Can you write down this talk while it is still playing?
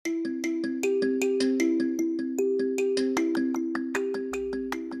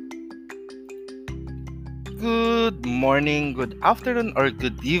Good morning, good afternoon, or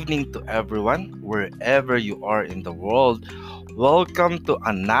good evening to everyone, wherever you are in the world. Welcome to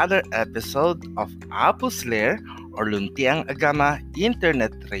another episode of Apus Lair or Luntiang Agama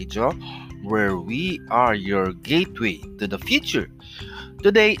Internet Radio, where we are your gateway to the future.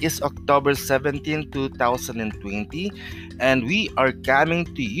 Today is October 17, 2020, and we are coming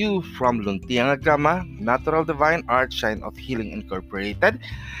to you from Luntiang Agama Natural Divine Art Shrine of Healing Incorporated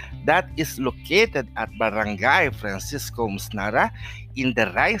that is located at Barangay Francisco Musnara in the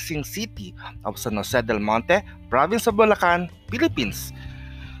rising city of San Jose del Monte, province of Bulacan, Philippines.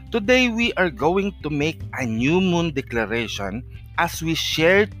 Today we are going to make a new moon declaration as we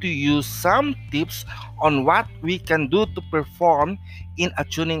share to you some tips on what we can do to perform in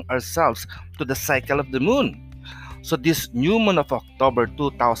attuning ourselves to the cycle of the moon. So this new moon of October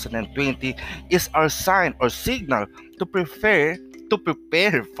 2020 is our sign or signal to prepare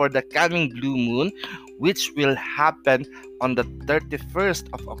for the coming blue moon, which will happen on the 31st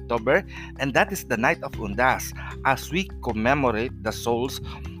of October, and that is the night of Undas, as we commemorate the souls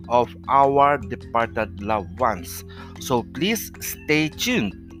of our departed loved ones. So please stay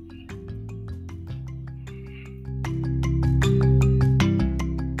tuned.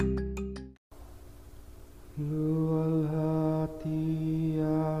 Luwalhati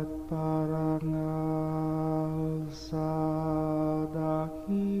at parangal sa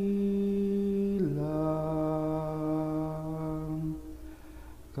dakilang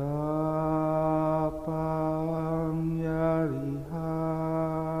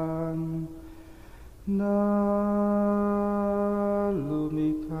kapangyarihan na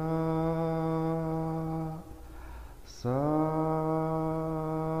lumikha sa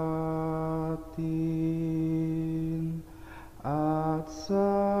atin at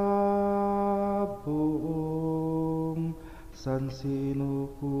sa buong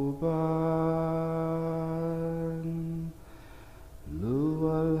sansinukuban.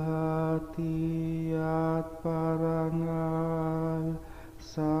 Luwalhati at parangal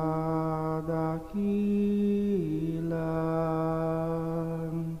sa dakilang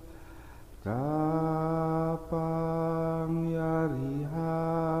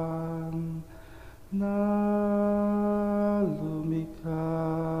kapangyarihan na lumikha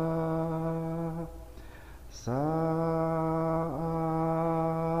sa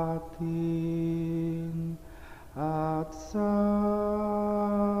atin at sa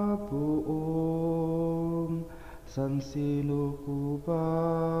buong sansinukuban.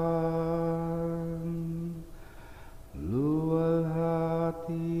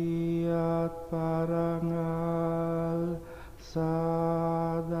 Luwalhati at parangal sa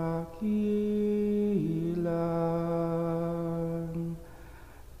dakilang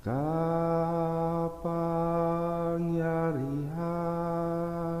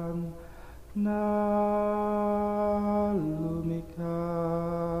kapangyarihan na lumikha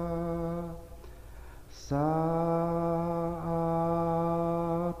sa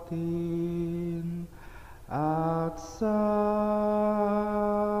atin at sa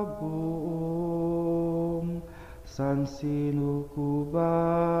buong sansinukuban.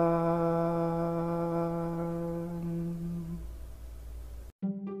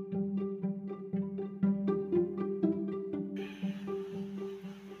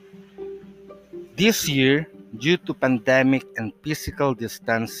 This year, due to pandemic and physical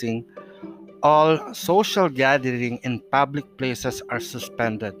distancing, all social gathering in public places are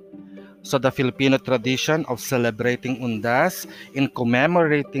suspended. So the Filipino tradition of celebrating Undas in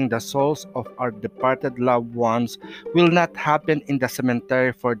commemorating the souls of our departed loved ones will not happen in the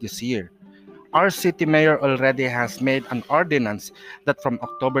cemetery for this year. Our city mayor already has made an ordinance that from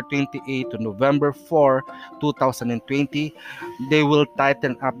October 28 to November 4, 2020, they will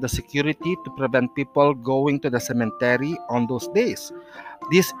tighten up the security to prevent people going to the cemetery on those days.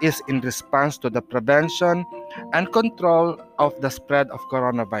 This is in response to the prevention and control of the spread of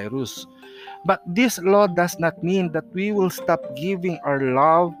coronavirus. But this law does not mean that we will stop giving our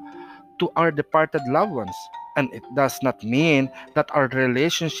love to our departed loved ones. And it does not mean that our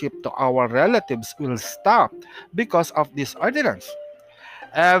relationship to our relatives will stop because of this ordinance.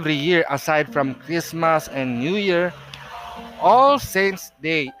 Every year, aside from Christmas and New Year, All Saints'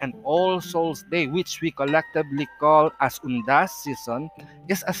 Day and All Souls' Day, which we collectively call as Undas season,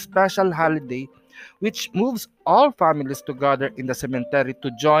 is a special holiday which moves all families together in the cemetery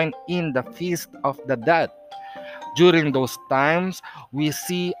to join in the feast of the dead. During those times, we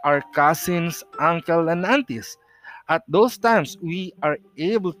see our cousins, uncle, and aunties. At those times, we are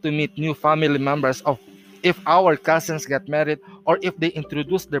able to meet new family members of if our cousins get married or if they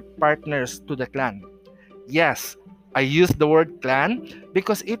introduce their partners to the clan. Yes, I use the word clan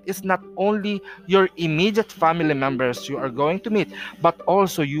because it is not only your immediate family members you are going to meet, but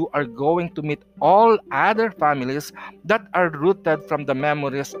also you are going to meet all other families that are rooted from the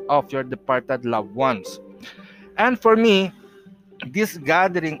memories of your departed loved ones. And for me, this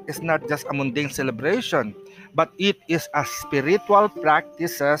gathering is not just a mundane celebration, but it is a spiritual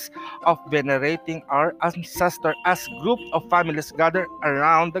practices of venerating our ancestor as group of families gather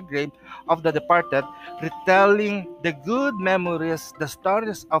around the grave of the departed, retelling the good memories, the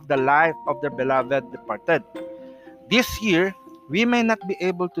stories of the life of their beloved departed. This year, we may not be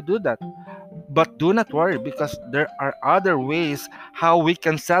able to do that, but do not worry because there are other ways how we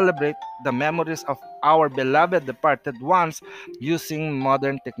can celebrate the memories of our beloved departed ones using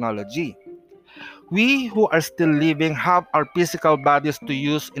modern technology. We who are still living have our physical bodies to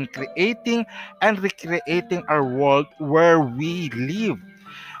use in creating and recreating our world where we live.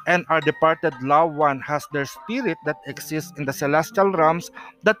 And our departed loved one has their spirit that exists in the celestial realms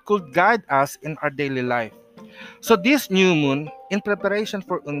that could guide us in our daily life. So this new moon, in preparation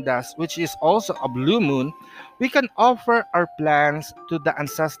for Undas, which is also a blue moon, we can offer our plans to the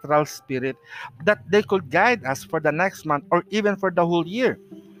ancestral spirit that they could guide us for the next month or even for the whole year.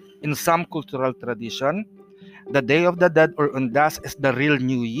 In some cultural tradition, the Day of the Dead or Undas is the real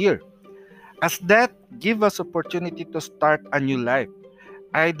new year, as that give us opportunity to start a new life,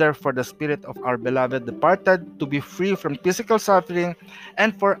 either for the spirit of our beloved departed to be free from physical suffering,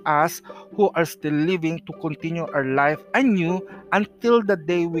 and for us who are still living to continue our life anew until the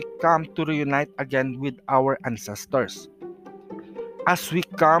day we come to reunite again with our ancestors. As we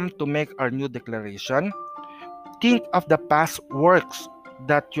come to make our new declaration, think of the past works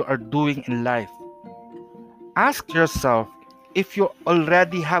that you are doing in life. Ask yourself if you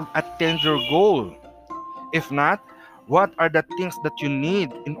already have attained your goal. If not, what are the things that you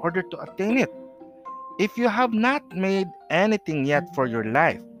need in order to attain it? If you have not made anything yet for your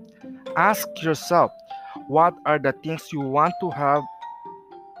life, ask yourself, what are the things you want to have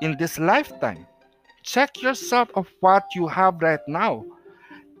in this lifetime? Check yourself of what you have right now.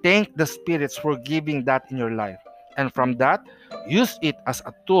 Thank the spirits for giving that in your life. And from that, use it as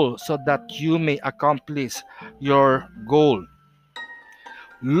a tool so that you may accomplish your goal.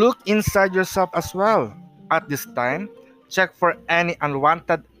 Look inside yourself as well. At this time, check for any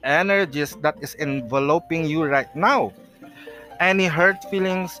unwanted energies that is enveloping you right now. Any hurt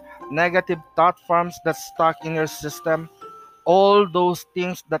feelings, negative thought forms that's stuck in your system, all those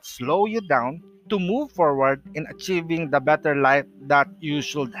things that slow you down to move forward in achieving the better life that you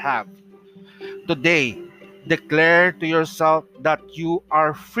should have. Today, declare to yourself that you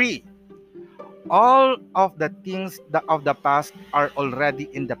are free. All of the things that of the past are already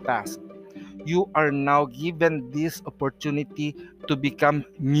in the past. You are now given this opportunity to become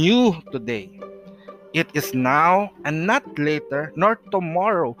new today. It is now and not later, nor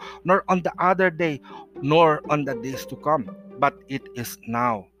tomorrow, nor on the other day, nor on the days to come, but it is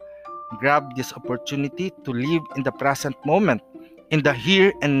now. Grab this opportunity to live in the present moment, in the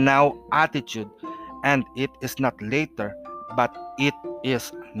here and now attitude, and it is not later, but it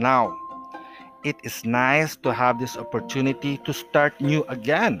is now. It is nice to have this opportunity to start new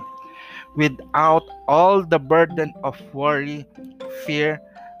again without all the burden of worry, fear,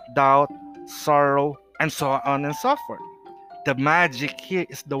 doubt, sorrow, and so on and so forth. The magic here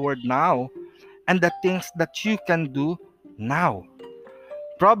is the word now and the things that you can do now.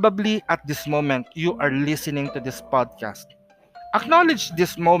 Probably at this moment, you are listening to this podcast. Acknowledge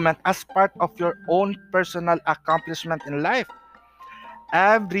this moment as part of your own personal accomplishment in life.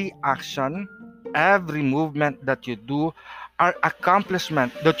 Every action, every movement that you do are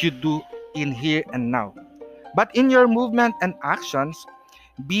accomplishment that you do in here and now. But in your movement and actions,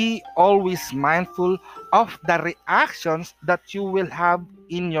 be always mindful of the reactions that you will have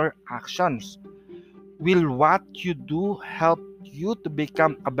in your actions. Will what you do help you to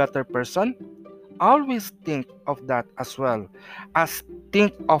become a better person? Always think of that as well. As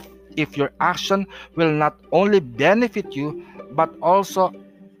think of if your action will not only benefit you but also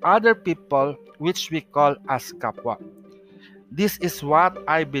other people which we call as kapwa. This is what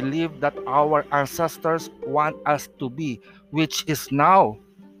I believe that our ancestors want us to be, which is now.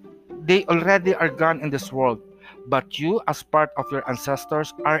 They already are gone in this world, but you, as part of your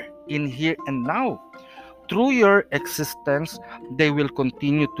ancestors, are in here and now. Through your existence, they will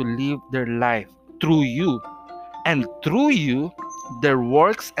continue to live their life through you. And through you, their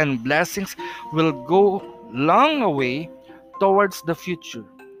works and blessings will go long away towards the future.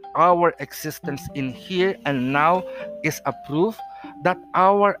 Our existence in here and now is a proof that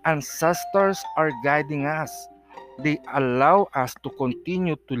our ancestors are guiding us. They allow us to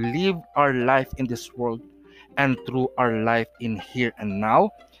continue to live our life in this world. and through our life in here and now.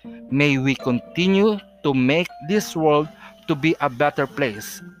 May we continue to make this world to be a better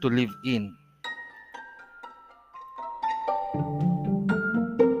place to live in.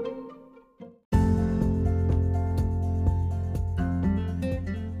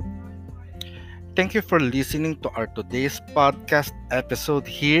 Thank you for listening to our today's podcast episode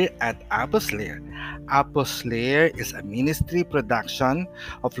here at Apos Lair. Apos Lair is a ministry production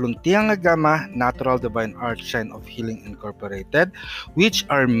of Luntiang Agama Natural Divine Art Shrine of Healing Incorporated, which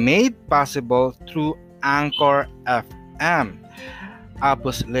are made possible through Anchor FM.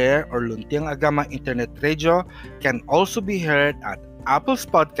 Apos Lair or Luntiang Agama Internet Radio can also be heard at Apple's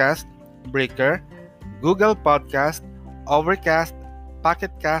Podcast, Breaker, Google Podcast, Overcast,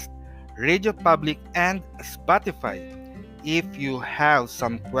 Pocket Cast, Radio Public, and Spotify. If you have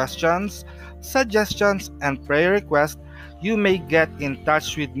some questions, suggestions, and prayer requests, you may get in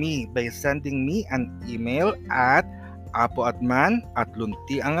touch with me by sending me an email at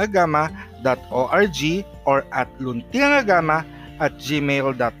apoatman@luntiangagama.org or at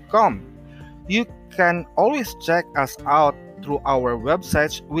luntiangagama@gmail.com. You can always check us out through our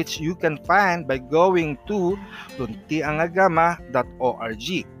websites, which you can find by going to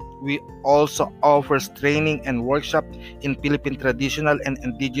luntiangagama.org. We also offers training and workshop in Philippine traditional and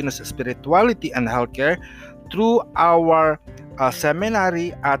indigenous spirituality and healthcare through our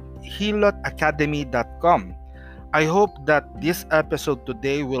seminary at hilotacademy.com. I hope that this episode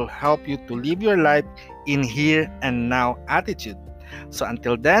today will help you to live your life in here and now attitude. So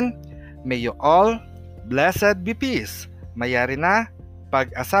until then, may you all blessed be peace. Mayari na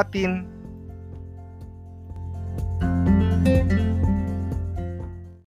pag-asatin